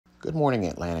Good morning,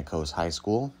 Atlantic Coast High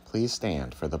School. Please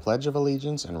stand for the Pledge of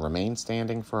Allegiance and remain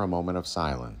standing for a moment of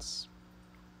silence.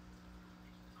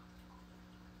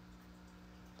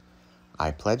 I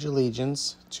pledge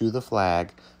allegiance to the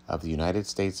flag of the United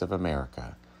States of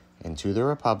America and to the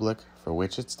republic for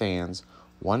which it stands,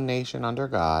 one nation under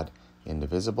God,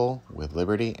 indivisible, with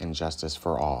liberty and justice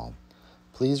for all.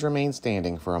 Please remain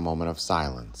standing for a moment of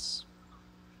silence.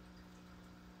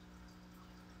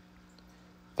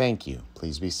 Thank you.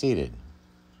 Please be seated.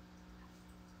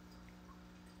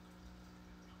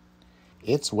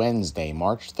 It's Wednesday,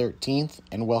 March 13th,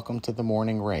 and welcome to the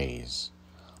Morning Rays.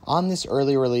 On this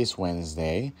early release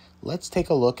Wednesday, let's take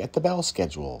a look at the bell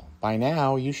schedule. By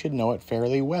now, you should know it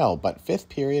fairly well, but 5th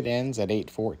period ends at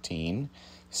 8:14,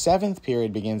 7th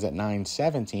period begins at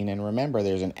 9:17, and remember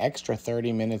there's an extra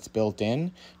 30 minutes built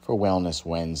in for Wellness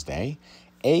Wednesday.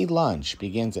 A lunch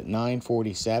begins at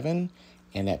 9:47,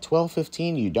 and at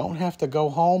 12:15 you don't have to go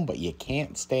home, but you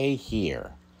can't stay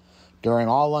here. During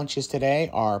all lunches today,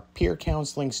 our peer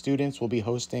counseling students will be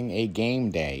hosting a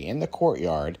game day in the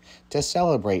courtyard to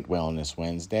celebrate Wellness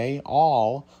Wednesday.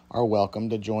 All are welcome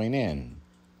to join in.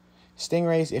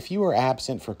 Stingrays, if you were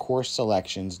absent for course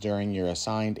selections during your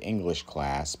assigned English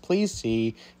class, please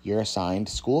see your assigned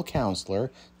school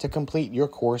counselor to complete your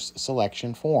course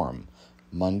selection form,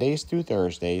 Mondays through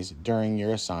Thursdays during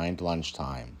your assigned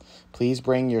lunchtime. Please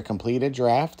bring your completed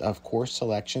draft of course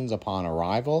selections upon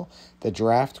arrival. The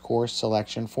draft course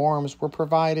selection forms were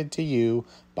provided to you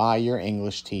by your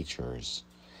English teachers.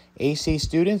 AC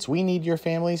students, we need your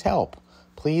family's help.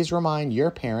 Please remind your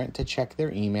parent to check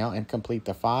their email and complete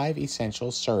the 5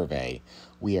 Essentials survey.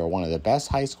 We are one of the best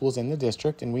high schools in the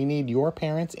district, and we need your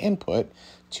parents' input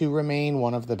to remain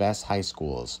one of the best high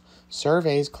schools.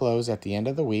 Surveys close at the end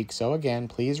of the week, so again,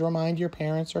 please remind your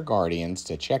parents or guardians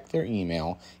to check their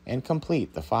email and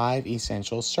complete the 5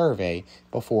 Essentials survey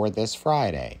before this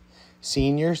Friday.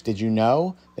 Seniors, did you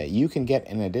know that you can get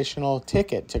an additional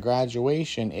ticket to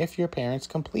graduation if your parents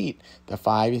complete the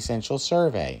 5 Essentials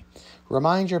survey?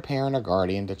 Remind your parent or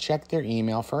guardian to check their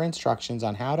email for instructions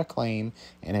on how to claim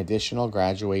an additional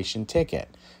graduation ticket.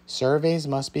 Surveys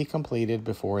must be completed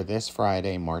before this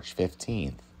Friday, March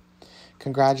 15th.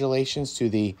 Congratulations to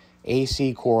the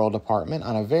AC Choral Department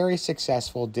on a very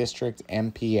successful district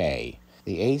MPA.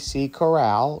 The AC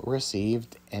Chorale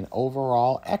received an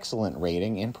overall excellent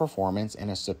rating in performance and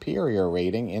a superior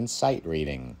rating in sight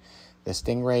reading. The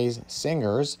Stingrays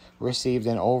Singers received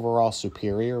an overall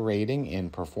superior rating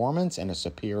in performance and a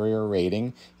superior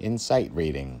rating in sight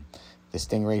reading. The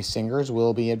Stingray Singers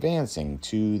will be advancing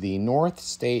to the North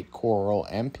State Choral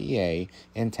MPA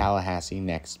in Tallahassee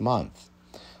next month.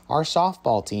 Our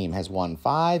softball team has won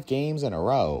 5 games in a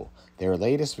row. Their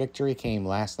latest victory came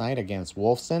last night against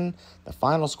Wolfson. The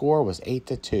final score was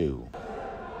 8-2.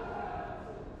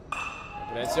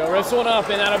 Venancio rips one up,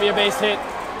 and that'll be a base hit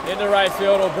into right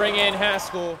field. Will bring in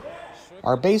Haskell.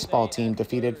 Our baseball team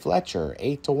defeated Fletcher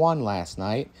 8-1 last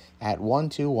night at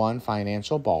 121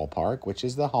 Financial Ballpark, which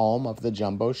is the home of the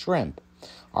Jumbo Shrimp.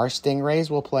 Our Stingrays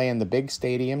will play in the big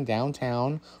stadium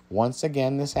downtown once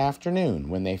again this afternoon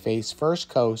when they face First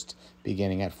Coast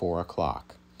beginning at 4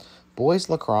 o'clock. Boys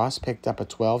lacrosse picked up a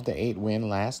 12-8 win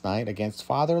last night against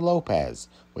Father Lopez,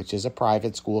 which is a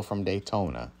private school from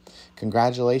Daytona.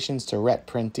 Congratulations to Rhett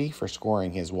Printy for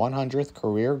scoring his 100th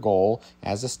career goal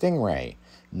as a Stingray.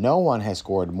 No one has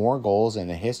scored more goals in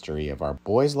the history of our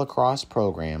boys lacrosse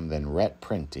program than Rhett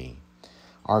Printy.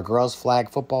 Our girls flag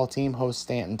football team hosts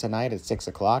Stanton tonight at 6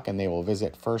 o'clock, and they will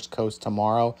visit First Coast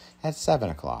tomorrow at 7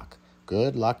 o'clock.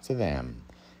 Good luck to them.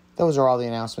 Those are all the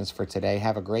announcements for today.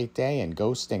 Have a great day and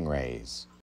go Stingrays.